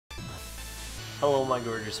Hello my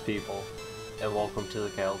gorgeous people, and welcome to the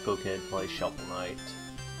Kalico Kid Play Shovel Knight.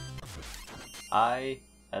 I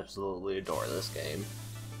absolutely adore this game.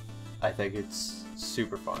 I think it's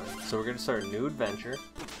super fun. So we're going to start a new adventure.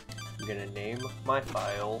 I'm going to name my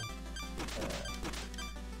file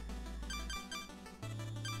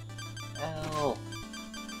L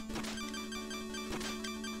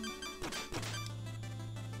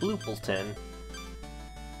Bloopleton,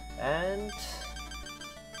 and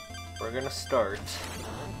we're gonna start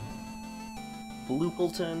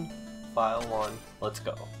Bloopleton file 1. Let's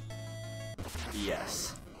go.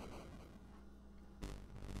 Yes.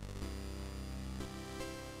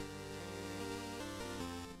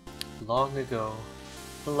 Long ago,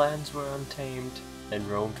 the lands were untamed and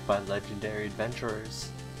roamed by legendary adventurers.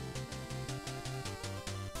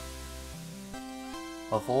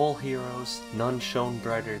 Of all heroes, none shone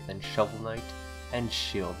brighter than Shovel Knight and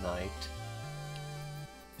Shield Knight.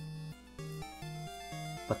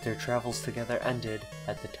 But their travels together ended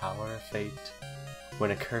at the Tower of Fate,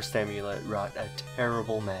 when a cursed amulet wrought a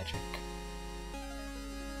terrible magic.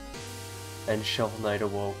 And Shovel Knight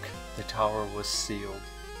awoke, the tower was sealed,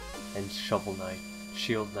 and Shovel Knight,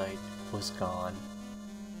 Shield Knight, was gone.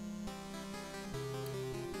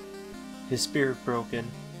 His spirit broken,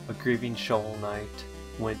 a grieving Shovel Knight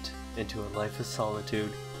went into a life of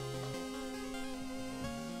solitude.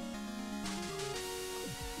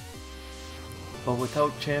 But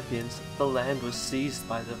without champions, the land was seized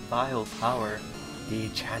by the vile power, the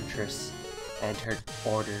Enchantress, and her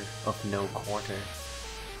Order of No Quarter.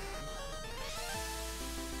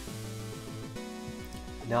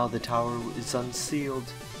 Now the tower is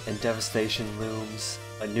unsealed, and devastation looms.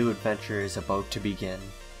 A new adventure is about to begin.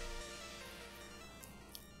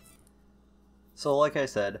 So like I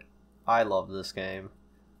said, I love this game.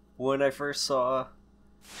 When I first heard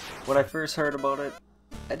about it,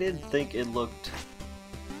 I didn't think it looked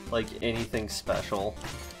like anything special.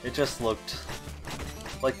 It just looked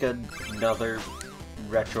like another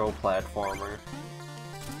retro platformer.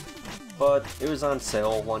 But it was on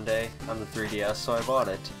sale one day on the 3DS, so I bought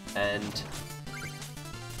it. And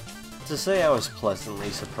to say I was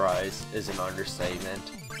pleasantly surprised is an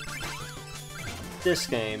understatement. This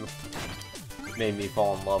game made me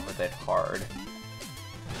fall in love with it hard.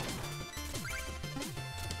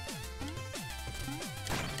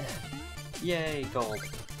 Yay, gold.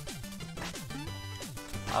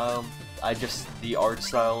 The art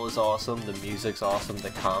style is awesome, the music's awesome, the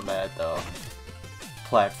combat, the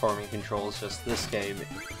platforming controls, just this game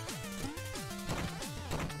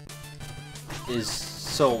is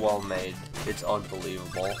so well made, it's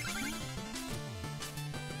unbelievable.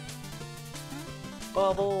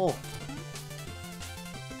 Bubble!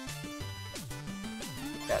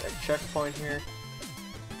 Got a checkpoint here.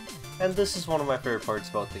 And this is one of my favorite parts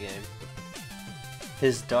about the game.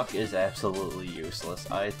 His duck is absolutely useless.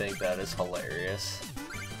 I think that is hilarious.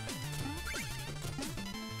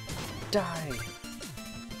 Die!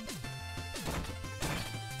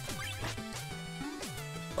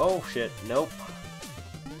 Oh shit, nope.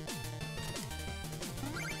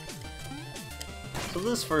 So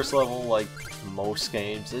this first level, like most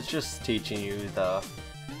games, it's just teaching you the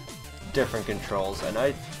different controls, and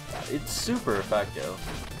it's super effective.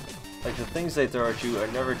 Like, the things they throw at you are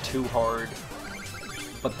never too hard,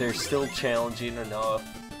 but they're still challenging enough.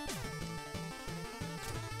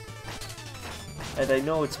 And I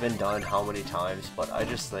know it's been done how many times, but I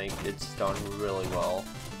just think it's done really well.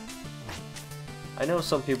 I know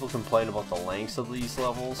some people complain about the lengths of these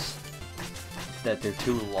levels, that they're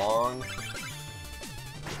too long,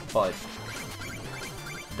 but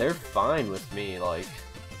they're fine with me. Like,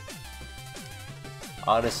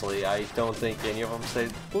 honestly, I don't think any of them say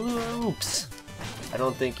bloops. I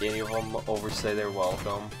don't think any of them overstay their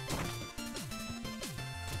welcome.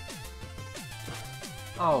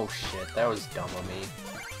 Oh shit, that was dumb of me.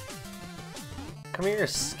 Come here,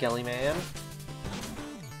 Skelly Man.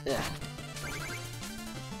 Yeah.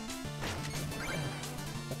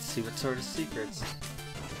 Let's see what sort of secrets.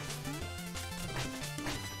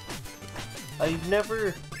 I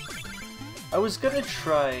was gonna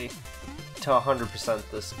try to 100%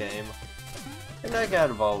 this game, and I got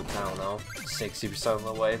about, I don't know, 60% of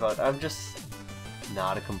the way, but I'm just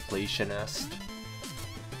not a completionist.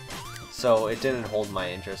 So it didn't hold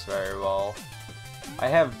my interest very well. I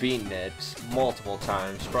have beaten it multiple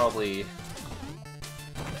times, probably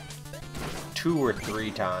 2 or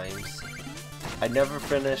 3 times. I never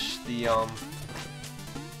finished the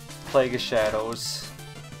Plague of Shadows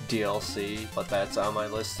DLC, but that's on my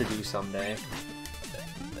list to do someday.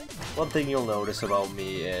 One thing you'll notice about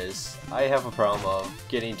me is I have a problem of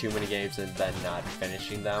getting too many games and then not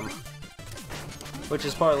finishing them. Which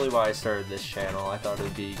is partly why I started this channel. I thought it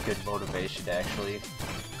would be good motivation to actually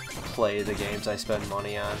play the games I spend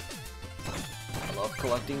money on. I love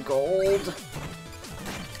collecting gold!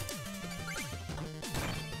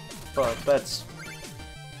 But that's...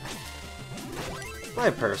 my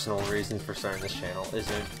personal reasons for starting this channel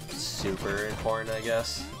isn't super important, I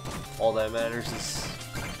guess. All that matters is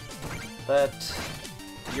that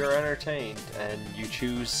you're entertained and you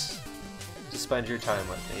choose to spend your time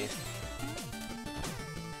with me.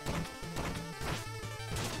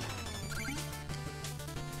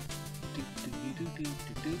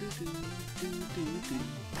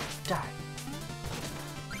 Die!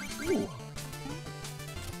 Ooh.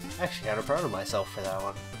 Actually, kind of proud of myself for that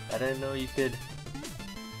one. I didn't know you could...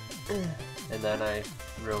 and then I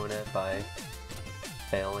ruin it by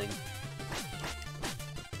failing.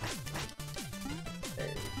 There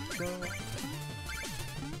we go.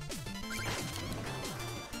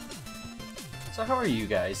 So how are you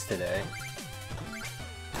guys today?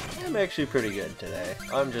 I'm actually pretty good today.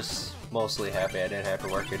 I'm just mostly happy I didn't have to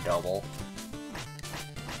work a double.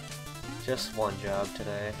 Just one job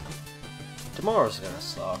today. Tomorrow's gonna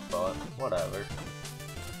suck, but whatever.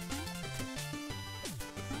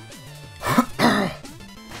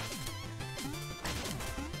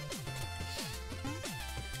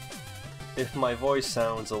 If my voice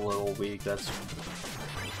sounds a little weak, that's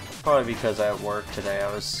probably because at work today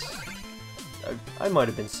I might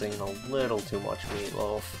have been singing a little too much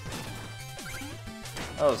Meatloaf.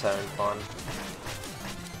 I was having fun.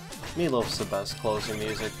 Meatloaf's the best closing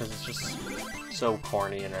music because it's just so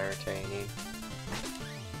corny and entertaining.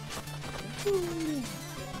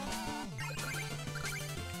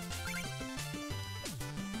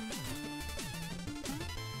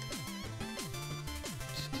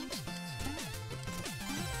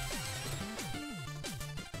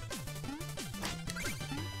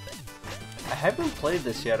 I haven't played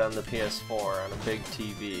this yet on the PS4 on a big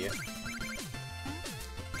TV.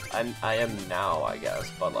 I am now, I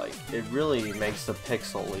guess, but like, it really makes the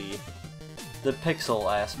pixel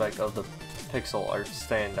aspect of the pixel art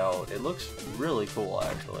stand out. It looks really cool,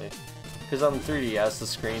 actually. Because on the 3DS, the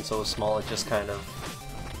screen's so small, it just kind of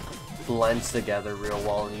blends together real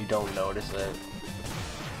well and you don't notice it.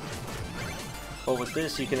 But with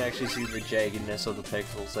this, you can actually see the jaggedness of the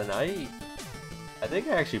pixels, and I think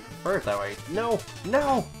I actually prefer it that way. No!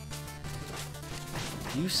 No!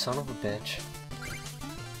 You son of a bitch.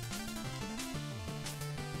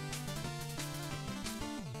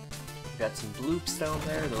 Got some bloops down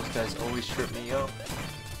there. Those guys always trip me up.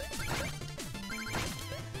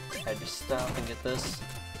 Had to stop and get this.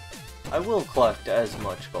 I will collect as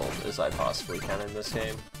much gold as I possibly can in this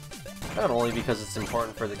game. Not only because it's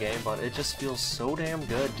important for the game, but it just feels so damn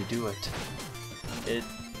good to do it. It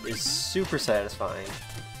is super satisfying.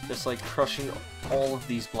 Just like crushing all of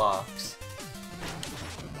these blocks.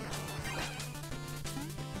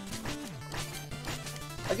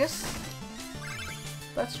 I guess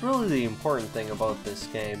that's really the important thing about this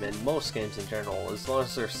game, and most games in general, as long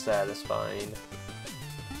as they're satisfying.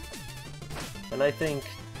 And I think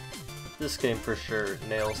this game for sure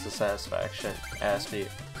nails the satisfaction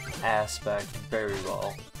aspect very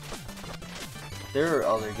well. There are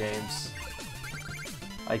other games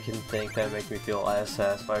I can think that make me feel as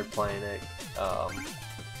satisfied playing it,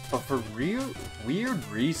 but for weird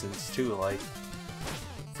reasons too. Like,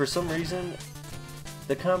 for some reason,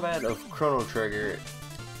 the combat of Chrono Trigger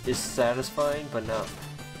is satisfying, but not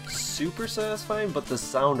super satisfying, but the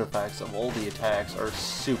sound effects of all the attacks are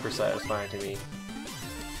super satisfying to me.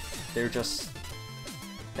 They're just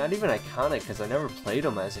not even iconic because I never played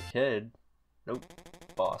them as a kid. Nope.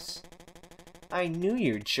 Boss. I knew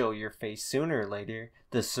you'd show your face sooner or later,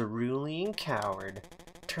 the cerulean coward.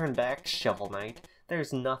 Turn back, Shovel Knight.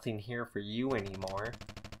 There's nothing here for you anymore.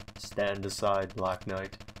 Stand aside, Black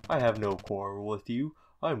Knight. I have no quarrel with you.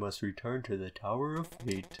 I must return to the Tower of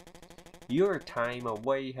Fate. Your time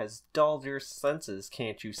away has dulled your senses,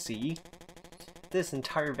 can't you see? This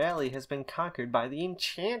entire valley has been conquered by the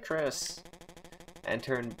Enchantress.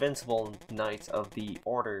 Enter invincible knights of the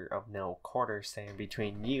Order of No Quarter stand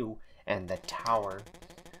between you and the tower.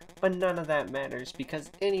 But none of that matters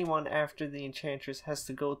because anyone after the Enchantress has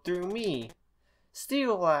to go through me.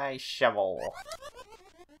 Steel Eye Shovel.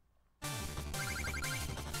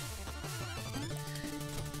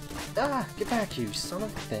 Ah, get back, you son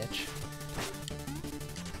of a bitch.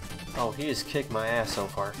 Oh, he has kicked my ass so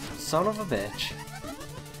far. Son of a bitch.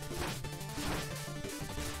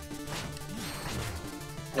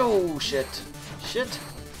 Oh, shit. Shit.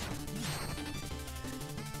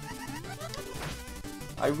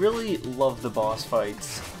 I really love the boss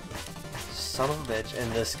fights, son of a bitch, in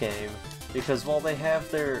this game. Because while they have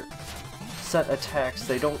their set attacks,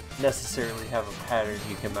 they don't necessarily have a pattern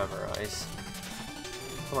you can memorize.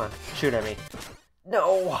 Come on, shoot at me.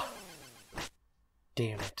 No!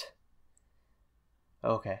 Damn it.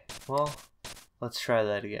 Okay, well, let's try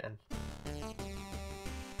that again.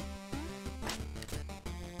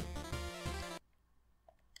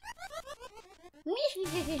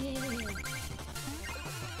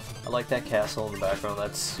 I like that castle in the background,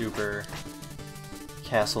 that's super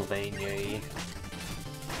Castlevania-y.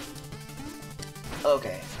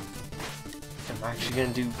 Okay. I'm actually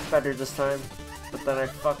gonna do better this time, but then I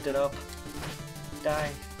fucked it up.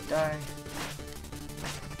 Die, die.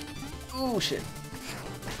 Ooh, shit.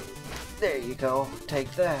 There you go,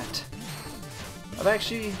 take that. I'm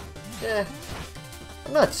actually,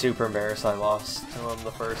 I'm not super embarrassed I lost to him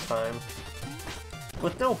the first time.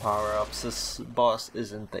 With no power-ups, this boss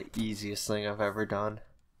isn't the easiest thing I've ever done.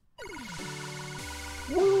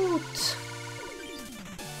 Woot!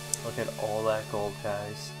 Look at all that gold,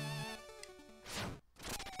 guys.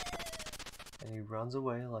 And he runs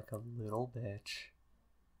away like a little bitch.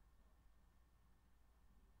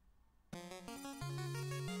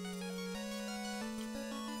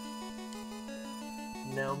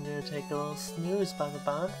 Now I'm gonna take a little snooze by the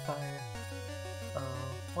bonfire. Oh,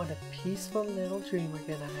 what a peaceful little dream we're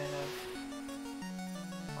gonna have.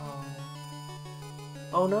 Oh.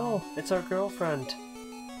 Oh no, it's our girlfriend.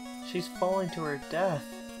 She's falling to her death.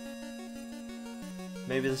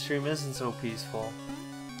 Maybe the stream isn't so peaceful.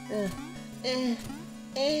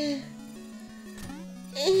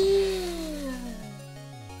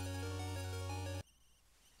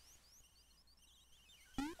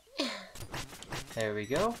 There we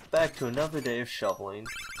go. Back to another day of shoveling.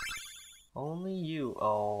 Only you.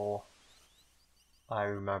 Oh. I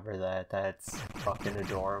remember that. That's fucking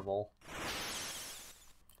adorable.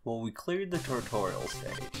 Well, we cleared the tutorial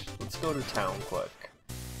stage. Let's go to town quick.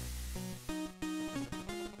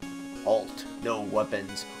 Halt! No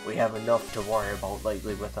weapons. We have enough to worry about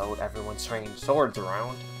lately without everyone swinging swords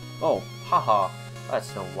around. Oh, haha.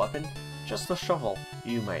 That's no weapon. Just a shovel.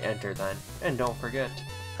 You may enter then. And don't forget,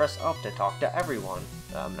 press up to talk to everyone.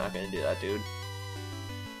 I'm not gonna do that, dude.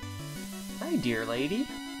 Hi, dear lady.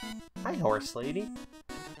 Hi, horse lady.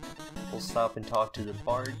 We'll stop and talk to the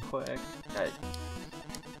bard quick.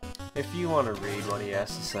 If you want to read what he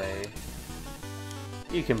has to say,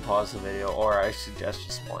 you can pause the video, or I suggest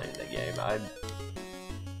just playing the game.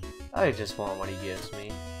 I just want what he gives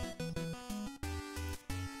me.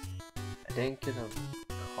 I didn't get a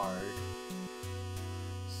card,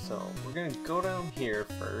 so we're gonna go down here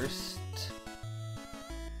first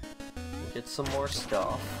and get some more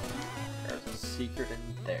stuff. There's a secret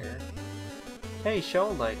in there. Hey,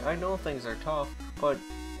 Shovel Knight, I know things are tough, but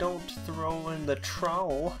don't throw in the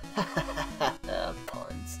trowel.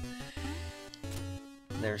 Puns.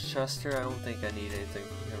 There's Chester. I don't think I need anything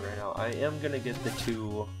from him right now. I am gonna get the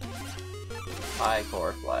 2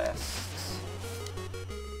 Ichor flasks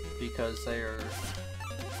because they are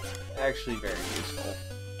actually very useful.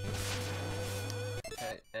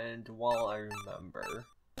 Okay, and while I remember,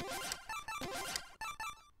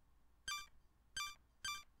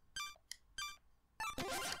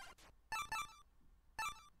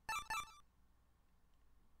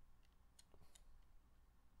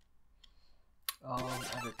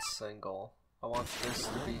 edit single. I want this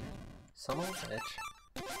to be son of a bitch.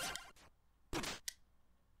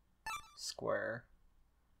 Square.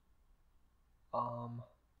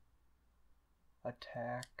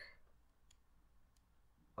 Attack.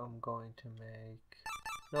 I'm going to make...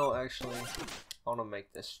 No, actually, I want to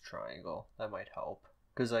make this triangle. That might help.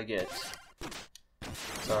 Because I get...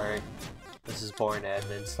 Sorry. This is boring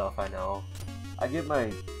admin stuff, I know. I get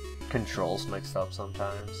my controls mixed up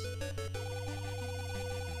sometimes.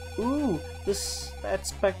 Ooh, that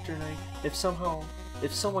Spectre Knight. If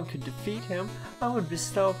someone could defeat him, I would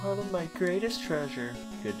bestow upon him my greatest treasure.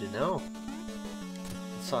 Good to know.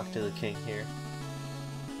 Let's talk to the king here.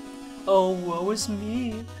 Oh, woe is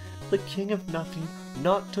me, the king of nothing,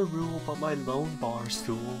 not to rule but my lone bar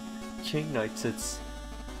stool. King Knight sits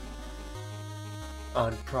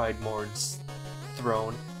on Pride Morn's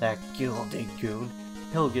throne, that gilded goon.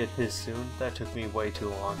 He'll get his soon. That took me way too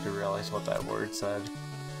long to realize what that word said.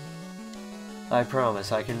 I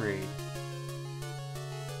promise I can read.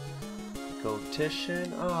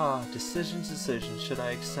 Gotition? Ah, decisions. Should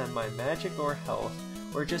I extend my magic or health,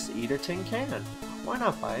 or just eat a tin can? Why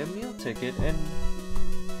not buy a meal ticket and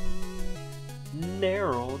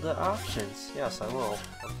narrow the options? Yes, I will.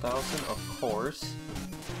 1,000, of course.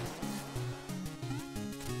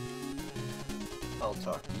 I'll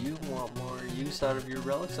talk to you. Want more use out of your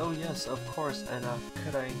relics? Oh yes, of course. And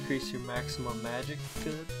could I increase your maximum magic?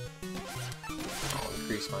 Good. I'll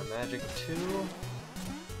increase my magic too.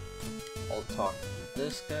 I'll talk to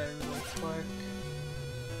this guy real quick.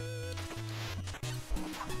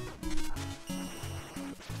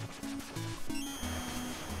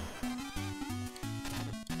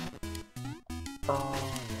 Oh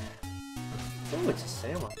yeah. Oh, it's a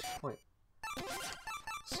sandwich. Wait.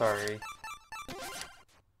 Sorry.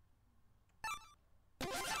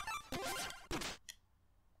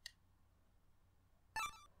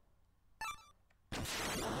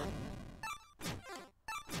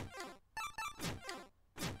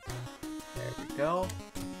 There we go.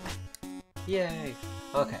 Yay!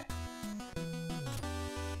 Okay.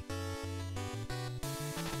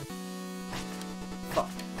 Fuck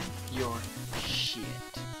your shit.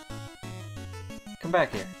 Come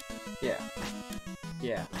back here. Yeah.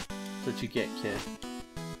 Yeah. That's what you get, kid.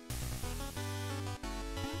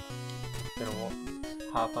 Gonna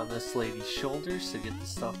hop on this lady's shoulders to get the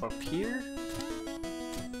stuff up here.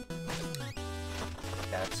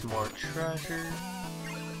 Got some more treasure.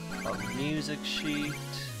 A music sheet.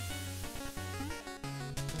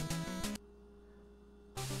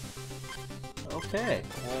 Okay,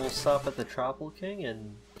 we'll stop at the Tropical King,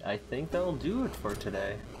 and I think that'll do it for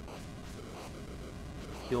today.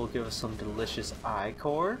 He'll give us some delicious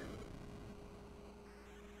ichor.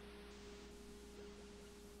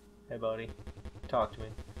 Hey buddy, talk to me.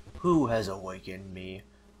 Who has awakened me?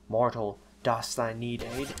 Mortal, dost thou need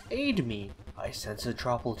aid? Aid me! I sense a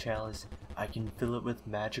tropical chalice. I can fill it with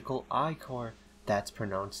magical ichor. That's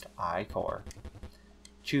pronounced ichor.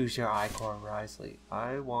 Choose your ichor wisely.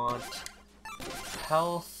 I want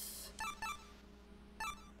health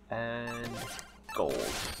and gold,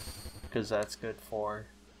 because that's good for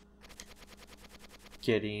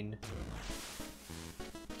getting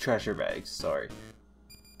treasure bags, sorry,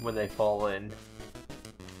 when they fall in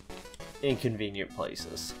inconvenient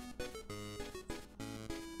places.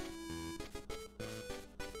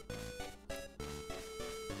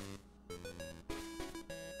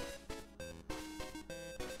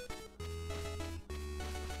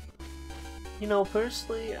 You know,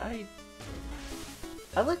 personally, I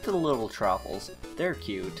like the little truffles. They're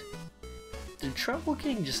cute. The Tropical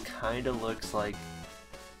King just kinda looks like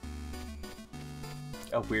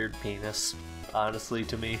a weird penis, honestly,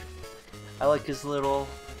 to me. I like his little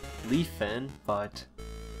leaf fin, but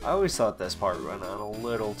I always thought this part went on a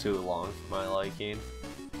little too long for my liking.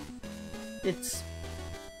 It's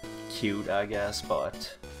cute, I guess,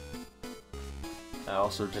 but I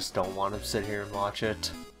also just don't want to sit here and watch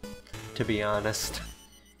it, to be honest.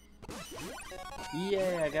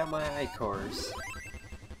 Yay, I got my ichors.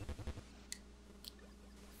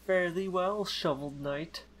 Fare thee well, shoveled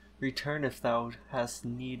knight. Return if thou hast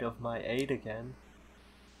need of my aid again.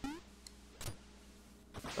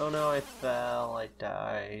 Oh no, I fell, I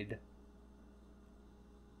died.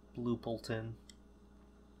 Bloopleton.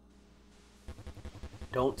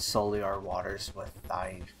 Don't sully our waters with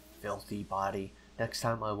thy filthy body. Next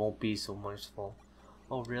time I won't be so merciful.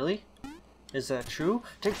 Oh really? Is that true?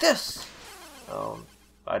 Take this! Oh,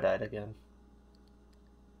 I died again.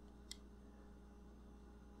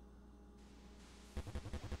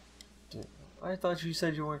 I thought you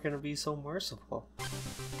said you weren't going to be so merciful.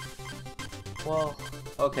 Well,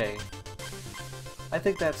 okay. I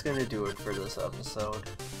think that's going to do it for this episode.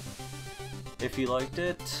 If you liked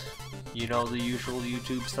it, you know the usual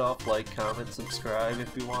YouTube stuff, like, comment, subscribe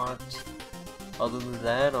if you want. Other than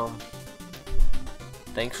that,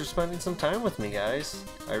 thanks for spending some time with me, guys.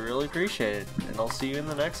 I really appreciate it, and I'll see you in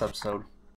the next episode.